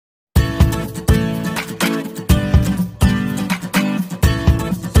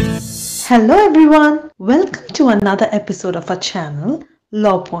Hello everyone, welcome to another episode of our channel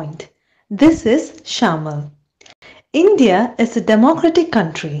Law Point. This is Shamal. India is a democratic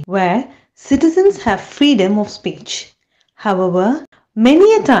country where citizens have freedom of speech. However,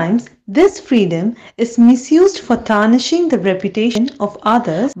 many a times this freedom is misused for tarnishing the reputation of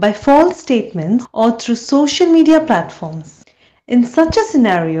others by false statements or through social media platforms. In such a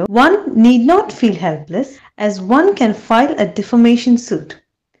scenario, one need not feel helpless as one can file a defamation suit.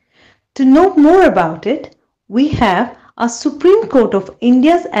 To know more about it, we have our Supreme Court of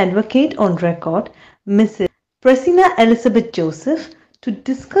India's advocate on record, Mrs. Praseena Elizabeth Joseph, to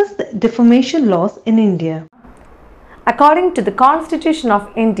discuss the defamation laws in India. According to the Constitution of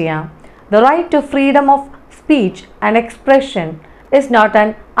India, the right to freedom of speech and expression is not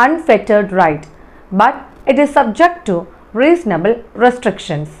an unfettered right, but it is subject to reasonable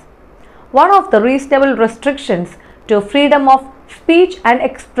restrictions. One of the reasonable restrictions to freedom of speech and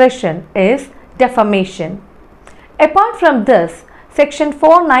expression is defamation. Apart from this, Section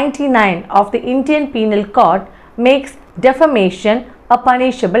 499 of the Indian Penal Code makes defamation a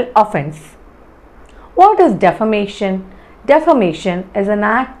punishable offence. What is defamation? Defamation is an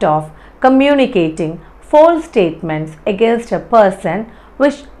act of communicating false statements against a person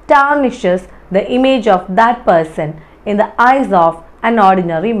which tarnishes the image of that person in the eyes of an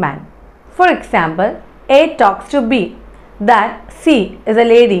ordinary man. For example, A talks to B that C is a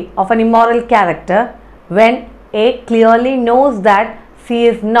lady of an immoral character when A clearly knows that C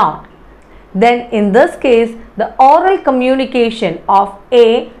is not. Then in this case, the oral communication of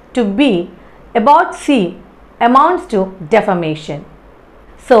A to B about C amounts to defamation.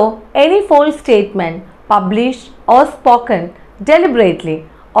 So, any false statement published or spoken deliberately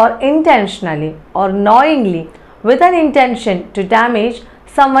or intentionally or knowingly with an intention to damage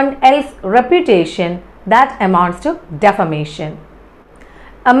someone else's reputation, that amounts to defamation.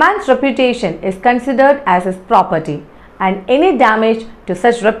 A man's reputation is considered as his property, and any damage to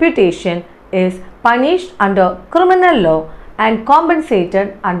such reputation is punished under criminal law and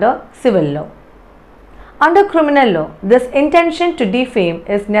compensated under civil law. Under criminal law, this intention to defame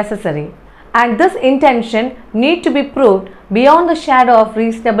is necessary, and this intention need to be proved beyond the shadow of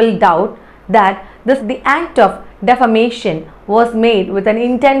reasonable doubt that the act of defamation was made with an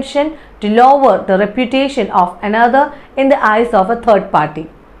intention to lower the reputation of another in the eyes of a third party.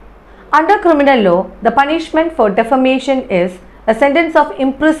 Under criminal law, the punishment for defamation is a sentence of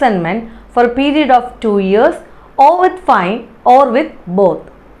imprisonment for a period of 2 years or with fine or with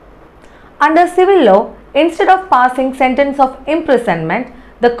both. Under civil law, instead of passing sentence of imprisonment,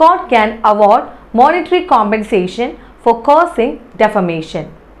 the court can award monetary compensation for causing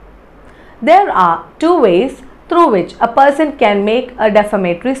defamation. There are two ways through which a person can make a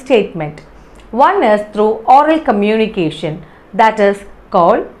defamatory statement. One is through oral communication, that is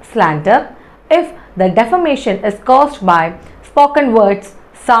called slander, if the defamation is caused by spoken words,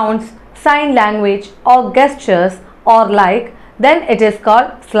 sounds, sign language or gestures or like, then it is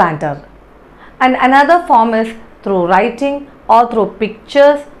called slander. And another form is through writing or through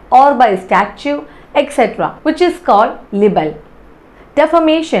pictures or by statue, etc., which is called libel.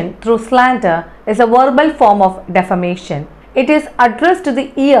 Defamation through slander is a verbal form of defamation. It is addressed to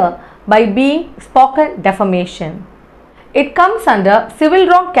the ear by being spoken defamation. It comes under civil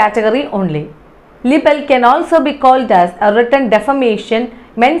wrong category only. Libel can also be called as a written defamation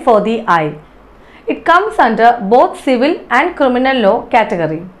meant for the eye. It comes under both civil and criminal law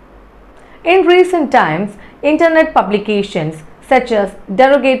category. In recent times, internet publications such as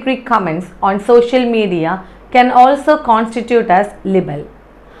derogatory comments on social media can also constitute as libel.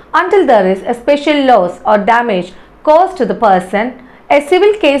 Until there is a special loss or damage caused to the person, a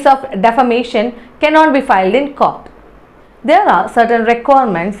civil case of defamation cannot be filed in court. There are certain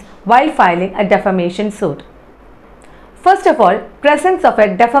requirements while filing a defamation suit. First of all, presence of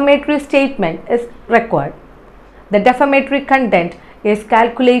a defamatory statement is required. The defamatory content is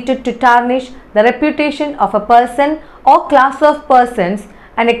calculated to tarnish the reputation of a person or class of persons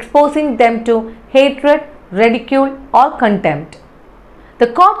and exposing them to hatred, ridicule or contempt. The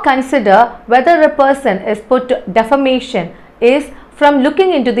court consider whether a person is put to defamation is from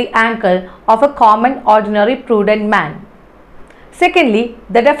looking into the angle of a common ordinary prudent man. Secondly,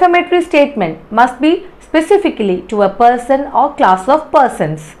 the defamatory statement must be specifically to a person or class of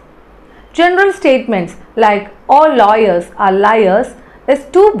persons. General statements like all lawyers are liars is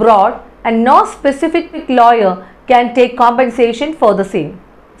too broad and no specific lawyer can take compensation for the same.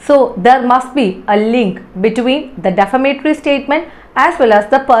 So, there must be a link between the defamatory statement as well as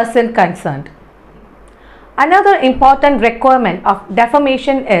the person concerned. Another important requirement of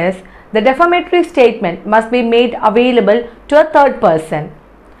defamation is the defamatory statement must be made available to a third person.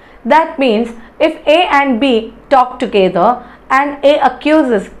 That means if A and B talk together and A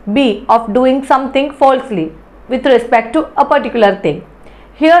accuses B of doing something falsely with respect to a particular thing.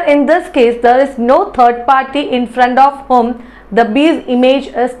 Here in this case, there is no third party in front of whom the B's image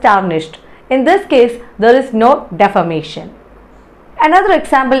is tarnished. In this case, there is no defamation. Another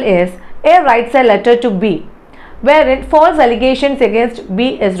example is A writes a letter to B wherein false allegations against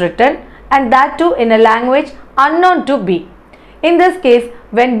B is written, and that too in a language unknown to B. In this case,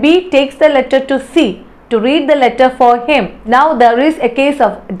 when B takes the letter to C to read the letter for him, now there is a case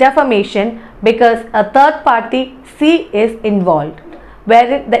of defamation because a third party C is involved,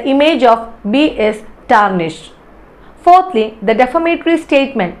 wherein the image of B is tarnished. Fourthly, the defamatory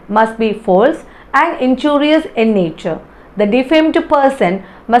statement must be false and injurious in nature. The defamed person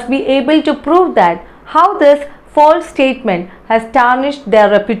must be able to prove that how this false statement has tarnished their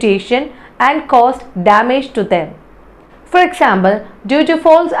reputation and caused damage to them. For example, due to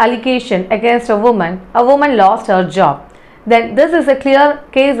false allegation against a woman lost her job. Then this is a clear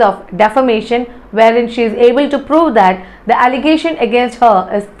case of defamation wherein she is able to prove that the allegation against her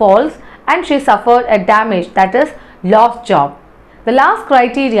is false and she suffered a damage, that is lost job. The last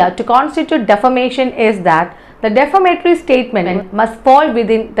criteria to constitute defamation is that the defamatory statement must fall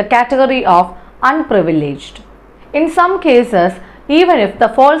within the category of unprivileged. In some cases, even if the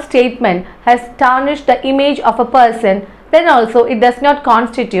false statement has tarnished the image of a person, then also it does not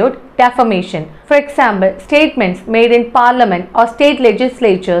constitute defamation. For example, statements made in parliament or state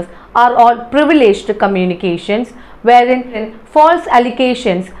legislatures are all privileged communications, wherein false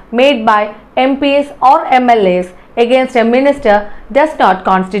allegations made by MPs or MLAs against a minister does not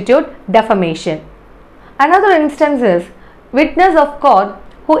constitute defamation. Another instance is witness of court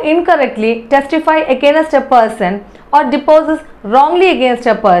who incorrectly testify against a person or deposes wrongly against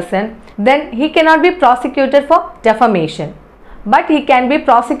a person, then he cannot be prosecuted for defamation. But he can be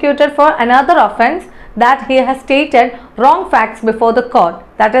prosecuted for another offence, that he has stated wrong facts before the court,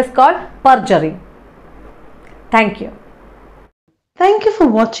 that is called perjury. Thank you. Thank you for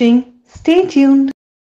watching. Stay tuned.